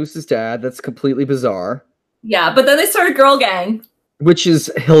knows about Moose's dad. That's completely bizarre. Yeah, but then they started Girl Gang. which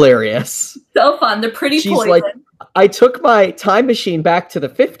is hilarious. So fun. The pretty She's poison. like, I took my time machine back to the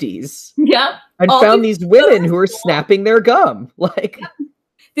 50s yeah. and All found these these women who are girls- snapping their gum. Like,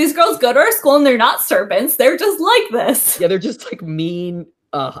 These girls go to our school and they're not serpents. They're just like this. yeah, they're just like mean.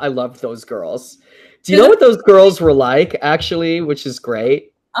 I love those girls. Do you know what those girls were like, actually, which is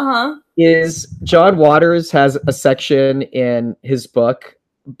great? Uh-huh. Is John Waters has a section in his book,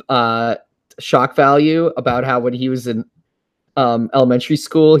 Shock Value, about how when he was in elementary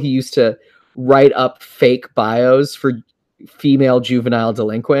school, he used to write up fake bios for female juvenile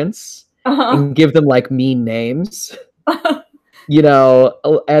delinquents Uh-huh. and give them like mean names, you know,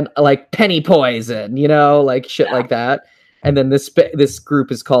 and like Penny Poison, you know, like shit like that. And then this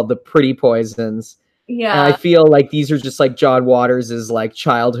group is called the Pretty Poisons. Yeah. And I feel like these are just like John Waters' like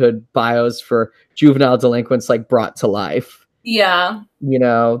childhood bios for juvenile delinquents, like brought to life. Yeah. You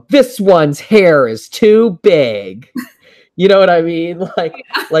know, this one's hair is too big. You know what I mean?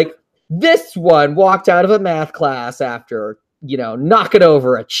 Like this one walked out of a math class after, you know, knocking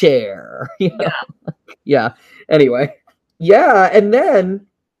over a chair. You know? Yeah. Anyway. Yeah. And then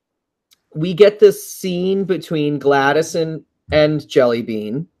we get this scene between Gladys and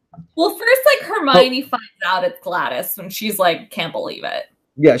Jellybean. Well, first, like, Hermione finds out it's Gladys and she's like, can't believe it.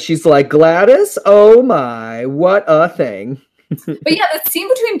 Yeah, she's like, Gladys? Oh my, what a thing. But yeah, the scene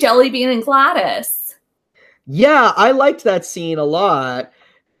between Jellybean and Gladys. Yeah, I liked that scene a lot.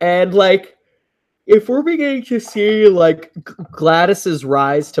 And like, if we're beginning to see like Gladys's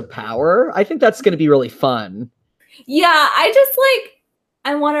rise to power, I think that's going to be really fun. Yeah,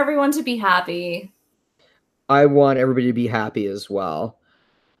 I want everyone to be happy. I want everybody to be happy as well.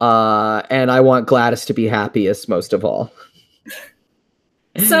 And I want Gladys to be happiest most of all.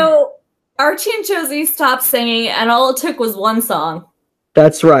 So Archie and Josie stopped singing, and all it took was one song.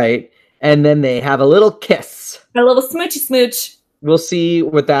 That's right. And then they have a little kiss. A little smoochy smooch. We'll see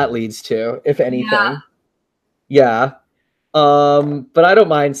what that leads to, if anything. Yeah. But I don't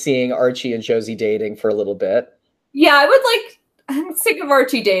mind seeing Archie and Josie dating for a little bit. Yeah, I'm sick of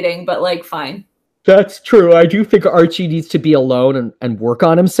Archie dating, but like, fine. That's true. I do think Archie needs to be alone and work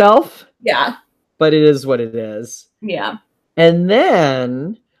on himself. Yeah. But it is what it is. Yeah. And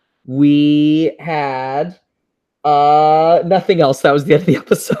then we had nothing else. That was the end of the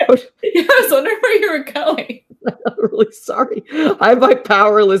episode. Yeah, I was wondering where you were going. I'm really sorry. I have my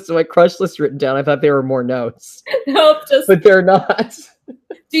power list and my crush list written down. I thought there were more notes. Nope, But they're not.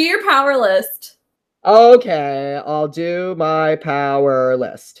 do your power list. Okay, I'll do my power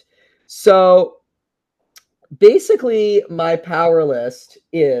list. So basically, my power list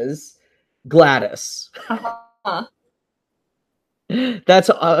is Gladys. Uh-huh. That's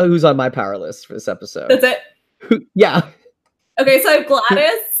who's on my power list for this episode. That's it. Yeah. Okay, so I have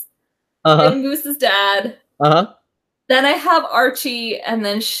Gladys Uh-huh. and Moose's dad. Uh-huh. Then I have Archie and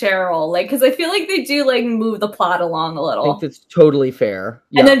then Cheryl. Like, because I feel like they do like move the plot along a I little. think that's totally fair.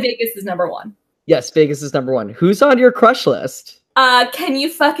 Yeah. And then Vegas is number one. Yes, Vegas is number one. Who's on your crush list? Can you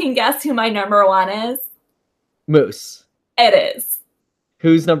fucking guess who my number one is? Moose. It is.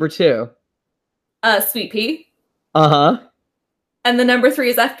 Who's number two? Sweet Pea. Uh-huh. And the number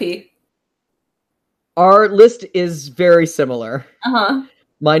 3 is FP. Our list is very similar. Uh-huh.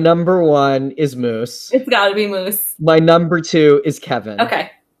 My number one is Moose. It's gotta be Moose. My number 2 is Kevin.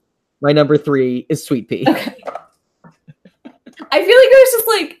 Okay. My number 3 is Sweet Pea. Okay. I feel like there's just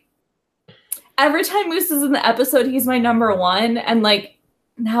like every time Moose is in the episode, he's my number one, and like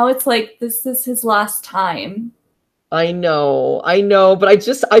now it's like this is his last time. I know, but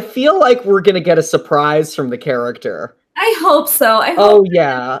I feel like we're gonna get a surprise from the character. I hope so. Oh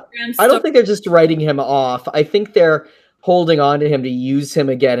yeah. I don't think they're just writing him off. I think they're holding on to him to use him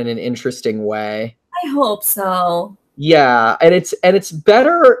again in an interesting way. I hope so. Yeah, and it's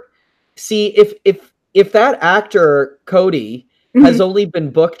better. See, if that actor Cody has only been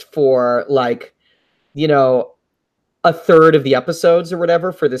booked for like, you know, a third of the episodes or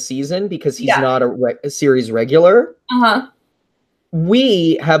whatever for the season because he's not a series regular. Uh-huh.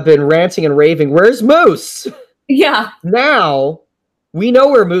 We have been ranting and raving. Where's Moose? Yeah. Now we know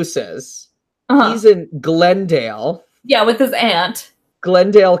where Moose is. Uh-huh. He's in Glendale. Yeah, with his aunt.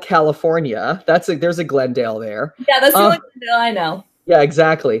 Glendale, California. There's a Glendale there. Yeah, that's the only Glendale I know. Yeah,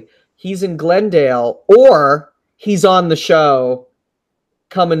 exactly. He's in Glendale, or he's on the show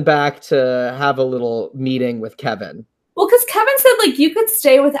coming back to have a little meeting with Kevin. Well, because Kevin said, like, you could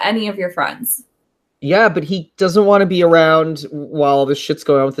stay with any of your friends. Yeah, but he doesn't want to be around while this shit's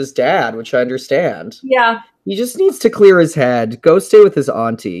going on with his dad, which I understand. Yeah. He just needs to clear his head. Go stay with his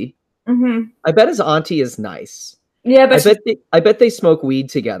auntie. Mm-hmm. I bet his auntie is nice. Yeah, but I bet they smoke weed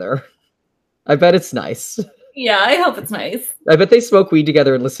together. I bet it's nice. Yeah, I hope it's nice. I bet they smoke weed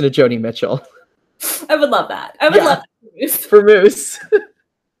together and listen to Joni Mitchell. I would love that. I would love that for Moose.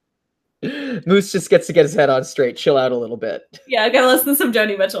 Moose just gets to get his head on straight, chill out a little bit. Yeah, I gotta listen to some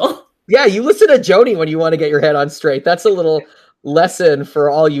Joni Mitchell. Yeah, you listen to Joni when you want to get your head on straight. That's a little lesson for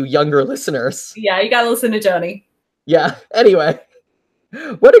all you younger listeners. Yeah, you gotta listen to Joni. Yeah, anyway.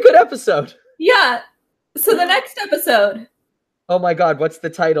 What a good episode. Yeah. So the next episode. Oh my god, what's the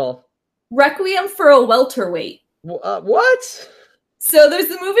title? Requiem for a Welterweight. What? So there's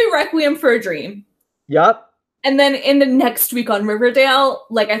the movie Requiem for a Dream. Yup. And then in the next week on Riverdale,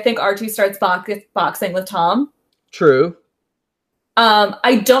 like I think Archie starts boxing with Tom. True.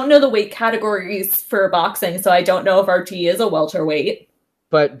 I don't know the weight categories for boxing, so I don't know if Archie is a welterweight.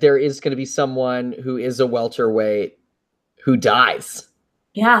 But there is going to be someone who is a welterweight who dies.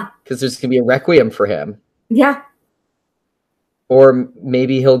 Yeah. Because there's going to be a requiem for him. Yeah. Or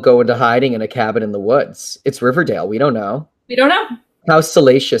maybe he'll go into hiding in a cabin in the woods. It's Riverdale. We don't know. We don't know. How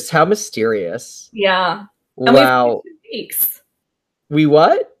salacious. How mysterious. Yeah. And wow. We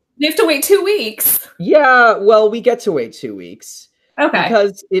what? We have to wait 2 weeks. Yeah, well, we get to wait 2 weeks. Okay.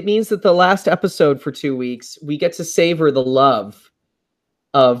 Because it means that the last episode for 2 weeks, we get to savor the love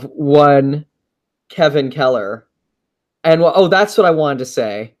of one Kevin Keller. And, that's what I wanted to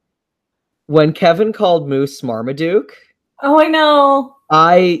say. When Kevin called Moose Marmaduke... Oh, I know.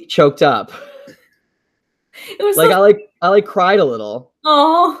 I choked up. It was I cried a little.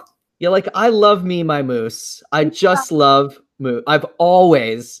 Oh. Yeah, I love me, my Moose. I just love Moose. I've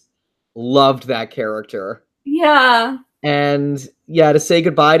always loved that character. Yeah. And yeah, to say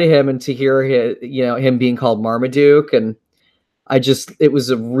goodbye to him and to hear him being called Marmaduke, and it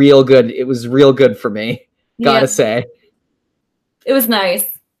was real good for me. Gotta say. It was nice.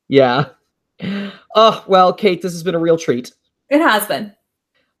 Yeah. Oh, well, Kate, this has been a real treat. It has been.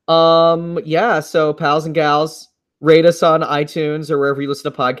 Yeah, so pals and gals, rate us on iTunes or wherever you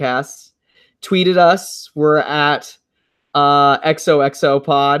listen to podcasts. Tweet at us. We're at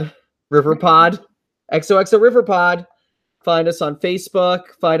XOXO River Pod. XOXO River Pod. Find us on Facebook.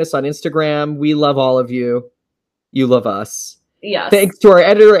 Find us on Instagram. We love all of you. You love us. Yes. Thanks to our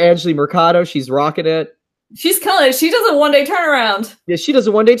editor, Angeli Mercado. She's rocking it. She's killing it. She does a one-day turnaround. Yeah, she does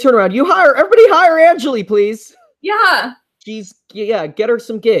a one-day turnaround. Everybody hire Angeli, please. Yeah. Get her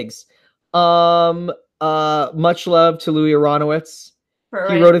some gigs. Much love to Louis Aronowitz.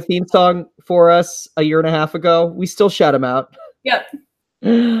 He wrote a theme song for us a year and a half ago. We still shout him out. Yep.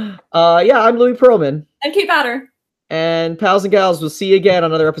 I'm Louis Pearlman. And Kate Batter. And pals and gals, we'll see you again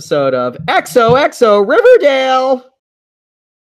on another episode of XOXO Riverdale.